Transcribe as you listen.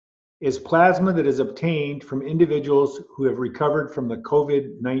is plasma that is obtained from individuals who have recovered from the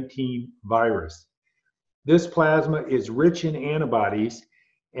COVID-19 virus. This plasma is rich in antibodies,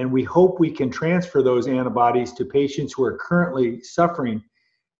 and we hope we can transfer those antibodies to patients who are currently suffering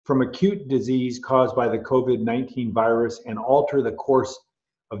from acute disease caused by the COVID-19 virus and alter the course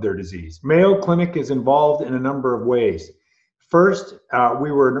of their disease. Mayo Clinic is involved in a number of ways. First,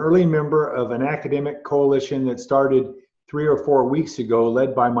 we were an early member of an academic coalition that started 3 or 4 weeks ago,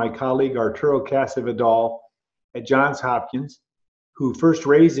 led by my colleague Arturo Casavidal at Johns Hopkins, who first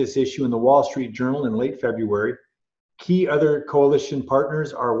raised this issue in the Wall Street Journal in late February. Key other coalition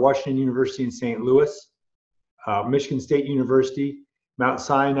partners are Washington University in St. Louis, Michigan State University, Mount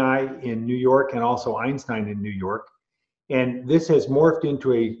Sinai in New York, and also Einstein in New York. And this has morphed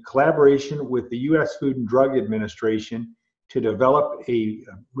into a collaboration with the U.S. Food and Drug Administration to develop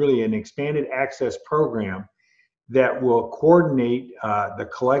really an expanded access program that will coordinate the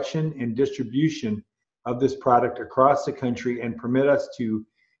collection and distribution of this product across the country and permit us to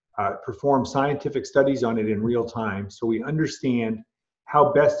perform scientific studies on it in real time so we understand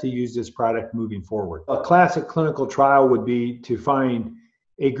how best to use this product moving forward. A classic clinical trial would be to find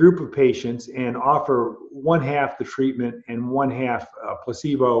a group of patients and offer one half the treatment and one half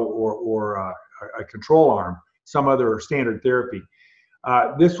placebo or a control arm, some other standard therapy.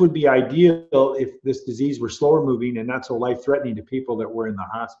 This would be ideal if this disease were slower moving and not so life-threatening to people that were in the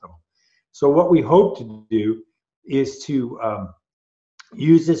hospital. So what we hope to do is to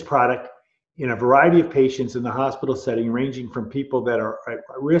use this product in a variety of patients in the hospital setting, ranging from people that are at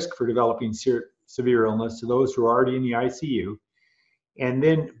risk for developing severe illness to those who are already in the ICU, and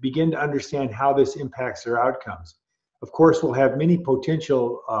then begin to understand how this impacts their outcomes. Of course, we'll have many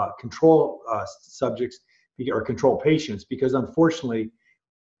potential control subjects or control patients, because unfortunately,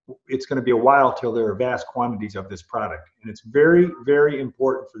 it's going to be a while till there are vast quantities of this product. And it's very, very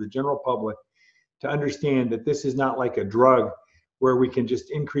important for the general public to understand that this is not like a drug where we can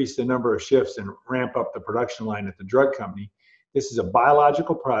just increase the number of shifts and ramp up the production line at the drug company. This is a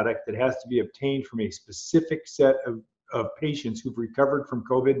biological product that has to be obtained from a specific set of patients who've recovered from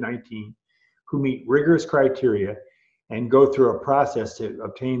COVID-19, who meet rigorous criteria and go through a process to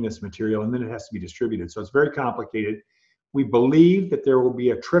obtain this material, and then it has to be distributed. So it's very complicated. We believe that there will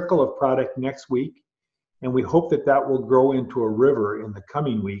be a trickle of product next week, and we hope that that will grow into a river in the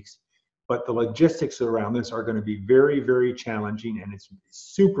coming weeks. But the logistics around this are going to be very, very challenging, and it's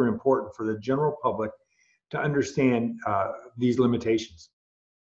super important for the general public to understand these limitations.